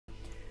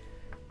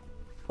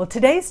Well,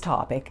 today's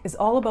topic is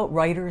all about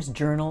writers'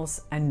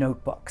 journals and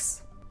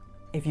notebooks.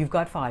 If you've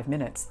got 5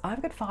 minutes,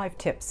 I've got 5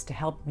 tips to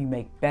help you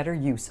make better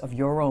use of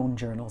your own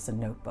journals and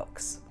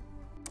notebooks.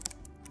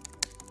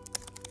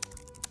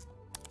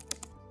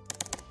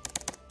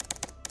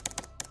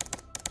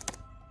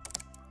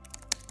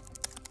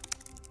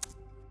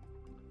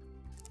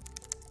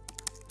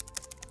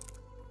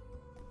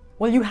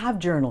 Well, you have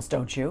journals,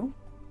 don't you?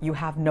 You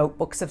have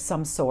notebooks of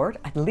some sort.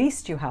 At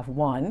least you have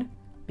one,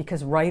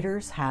 because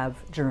writers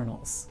have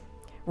journals.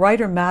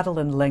 Writer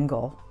Madeleine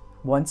L'Engle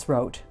once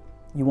wrote,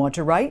 "You want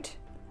to write?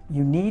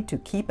 You need to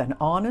keep an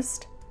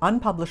honest,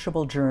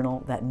 unpublishable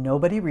journal that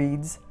nobody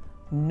reads,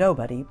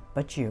 nobody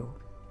but you."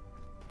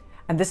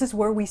 And this is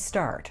where we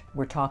start.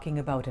 We're talking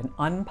about an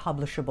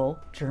unpublishable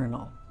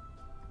journal.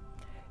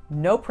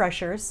 No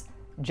pressures,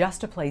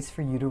 just a place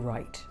for you to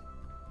write.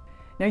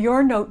 Now,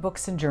 your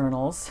notebooks and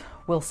journals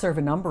will serve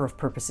a number of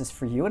purposes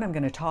for you, and I'm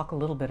going to talk a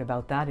little bit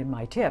about that in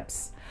my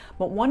tips.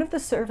 But one of the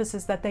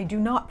services that they do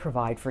not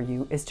provide for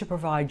you is to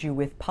provide you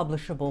with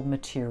publishable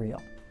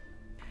material.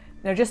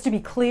 Now, just to be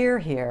clear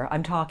here,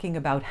 I'm talking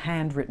about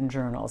handwritten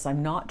journals.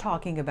 I'm not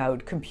talking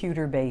about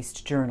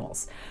computer-based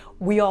journals.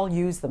 We all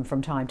use them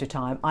from time to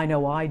time. I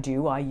know I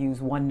do. I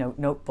use OneNote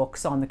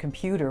notebooks on the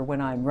computer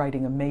when I'm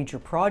writing a major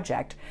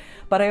project,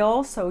 but I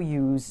also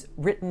use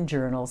written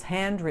journals,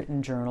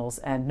 handwritten journals,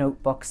 and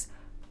notebooks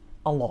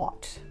a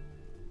lot.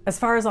 As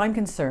far as I'm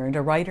concerned,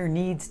 a writer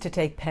needs to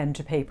take pen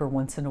to paper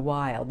once in a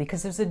while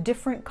because there's a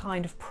different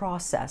kind of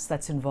process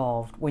that's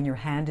involved when your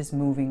hand is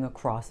moving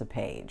across a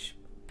page.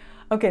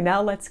 Okay,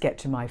 now let's get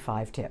to my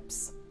 5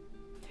 tips.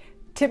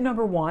 Tip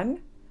number 1,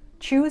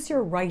 choose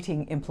your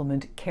writing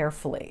implement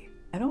carefully.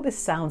 I know this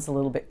sounds a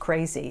little bit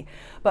crazy,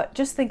 but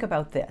just think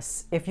about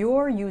this. If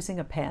you're using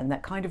a pen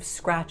that kind of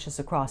scratches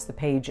across the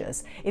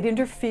pages, it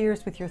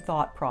interferes with your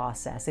thought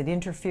process, it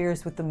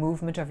interferes with the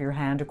movement of your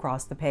hand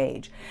across the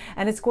page,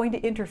 and it's going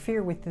to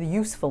interfere with the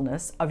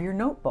usefulness of your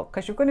notebook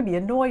because you're going to be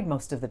annoyed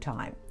most of the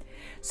time.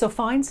 So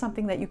find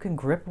something that you can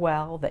grip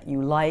well, that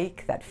you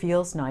like, that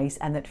feels nice,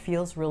 and that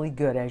feels really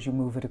good as you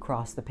move it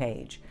across the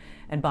page.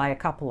 And buy a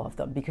couple of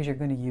them because you're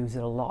going to use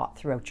it a lot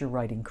throughout your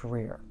writing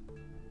career.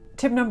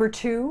 Tip number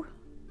 2,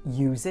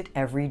 use it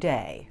every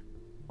day,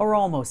 or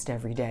almost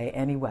every day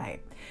anyway.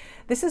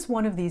 This is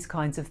one of these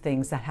kinds of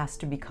things that has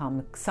to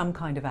become some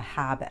kind of a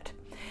habit.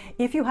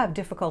 If you have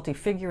difficulty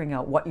figuring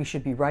out what you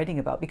should be writing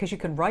about, because you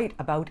can write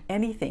about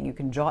anything, you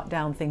can jot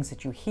down things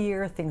that you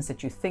hear, things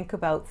that you think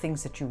about,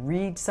 things that you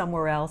read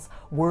somewhere else,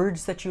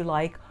 words that you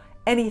like,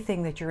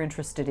 anything that you're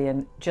interested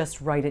in,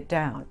 just write it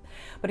down.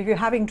 But if you're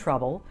having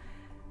trouble,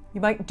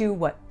 you might do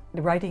what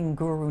the writing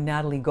guru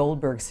Natalie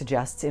Goldberg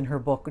suggests in her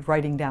book,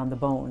 Writing Down the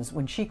Bones,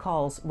 when she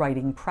calls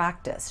writing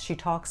practice. She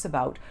talks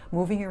about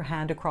moving your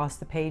hand across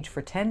the page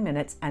for 10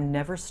 minutes and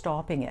never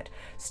stopping it,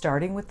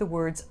 starting with the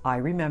words, "I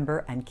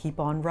remember," and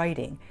keep on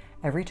writing.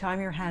 Every time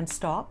your hand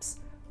stops,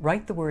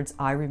 write the words,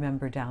 "I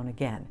remember," down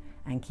again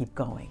and keep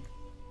going.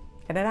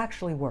 And it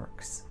actually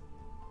works.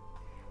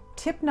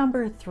 Tip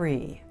number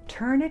 3,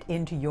 turn it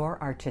into your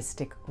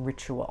artistic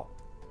ritual.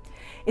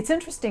 It's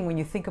interesting when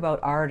you think about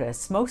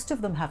artists, most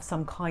of them have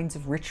some kinds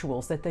of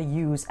rituals that they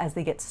use as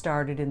they get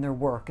started in their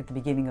work at the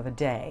beginning of a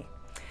day.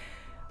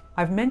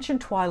 I've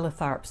mentioned Twyla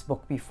Tharp's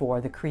book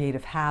before, The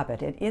Creative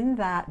Habit, and in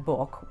that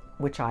book,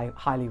 which I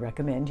highly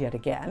recommend yet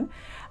again,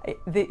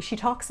 she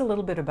talks a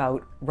little bit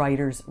about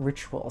writers'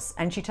 rituals,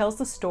 and she tells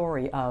the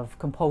story of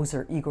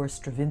composer Igor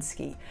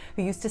Stravinsky,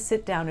 who used to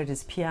sit down at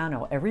his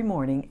piano every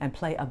morning and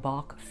play a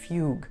Bach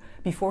fugue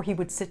before he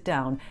would sit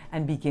down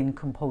and begin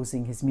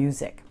composing his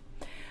music.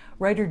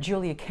 Writer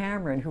Julia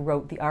Cameron, who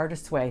wrote The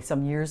Artist's Way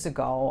some years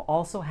ago,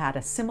 also had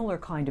a similar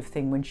kind of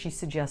thing when she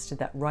suggested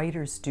that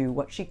writers do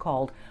what she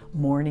called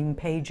morning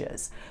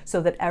pages,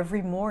 so that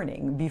every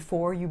morning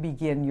before you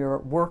begin your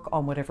work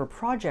on whatever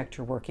project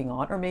you're working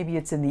on, or maybe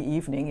it's in the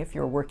evening if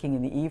you're working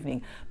in the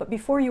evening, but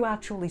before you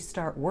actually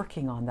start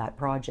working on that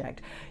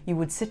project, you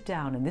would sit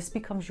down, and this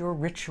becomes your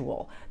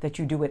ritual, that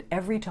you do it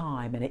every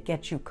time, and it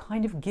gets you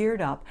kind of geared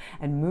up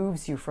and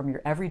moves you from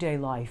your everyday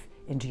life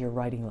into your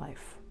writing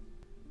life.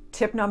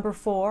 Tip number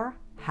 4,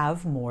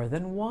 have more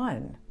than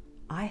one.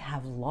 I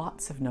have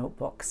lots of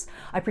notebooks.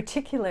 I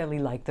particularly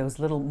like those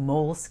little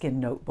moleskin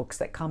notebooks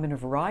that come in a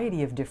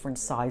variety of different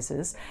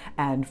sizes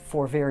and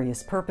for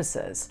various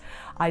purposes.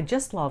 I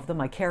just love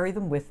them. I carry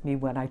them with me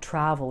when I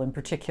travel in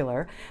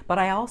particular, but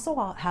I also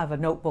have a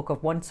notebook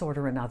of one sort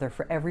or another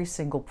for every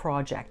single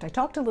project. I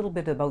talked a little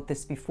bit about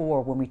this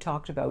before when we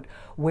talked about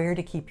where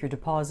to keep your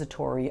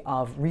depository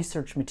of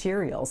research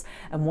materials,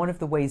 and one of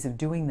the ways of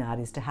doing that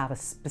is to have a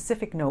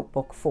specific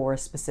notebook for a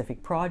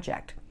specific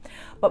project.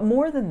 But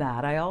more than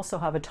that, I also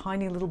have a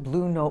tiny little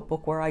blue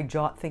notebook where I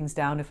jot things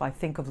down if I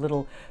think of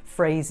little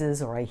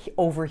phrases or I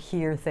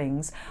overhear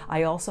things.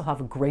 I also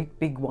have a great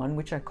big one,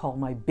 which I call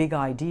my big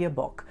idea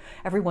book.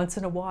 Every once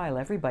in a while,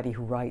 everybody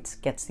who writes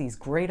gets these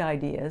great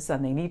ideas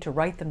and they need to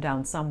write them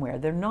down somewhere.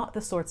 They're not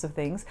the sorts of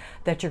things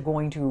that you're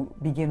going to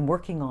begin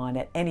working on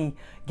at any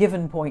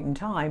given point in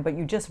time, but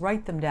you just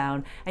write them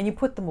down and you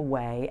put them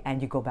away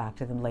and you go back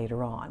to them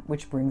later on,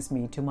 which brings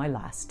me to my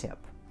last tip.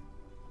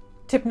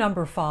 Tip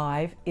number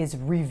 5 is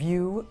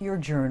review your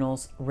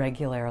journals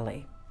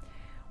regularly.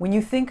 When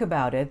you think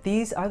about it,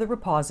 these are the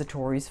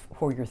repositories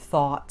for your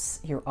thoughts,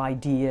 your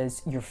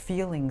ideas, your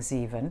feelings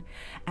even.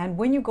 And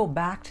when you go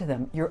back to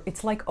them,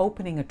 it's like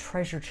opening a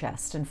treasure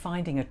chest and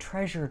finding a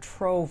treasure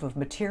trove of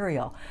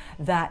material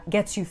that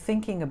gets you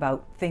thinking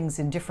about things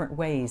in different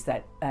ways,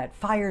 that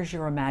fires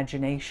your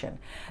imagination,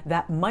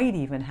 that might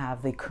even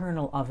have the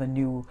kernel of a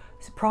new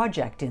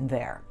project in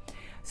there.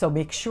 So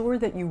make sure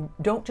that you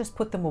don't just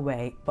put them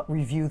away, but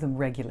review them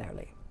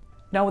regularly.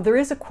 Now, there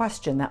is a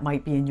question that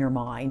might be in your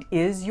mind.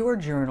 Is your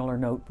journal or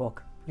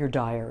notebook your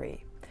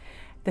diary?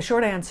 The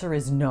short answer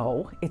is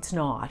no, it's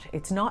not.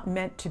 It's not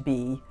meant to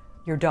be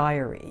your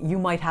diary. You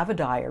might have a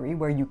diary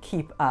where you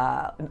keep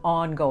an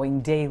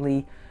ongoing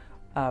daily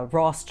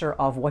roster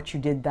of what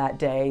you did that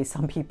day.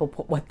 Some people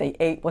put what they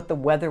ate, what the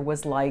weather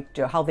was like,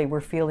 how they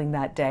were feeling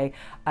that day.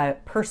 A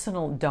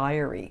personal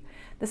diary.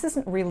 This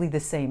isn't really the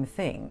same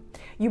thing.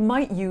 You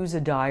might use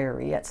a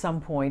diary at some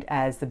point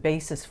as the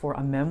basis for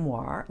a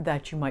memoir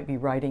that you might be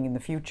writing in the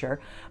future,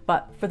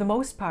 but for the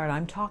most part,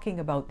 I'm talking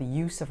about the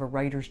use of a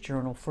writer's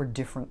journal for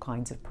different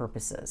kinds of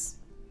purposes.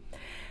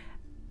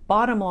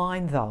 Bottom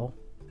line though,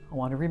 I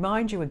want to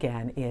remind you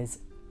again, is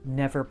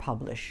never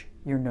publish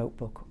your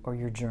notebook or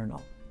your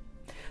journal.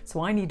 So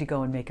I need to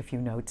go and make a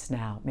few notes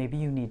now. Maybe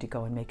you need to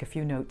go and make a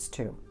few notes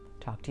too.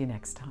 Talk to you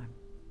next time.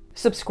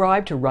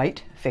 Subscribe to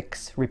Write,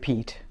 Fix,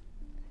 Repeat.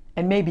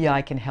 And maybe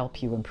I can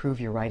help you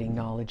improve your writing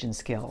knowledge and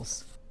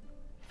skills.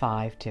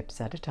 5 tips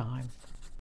at a time.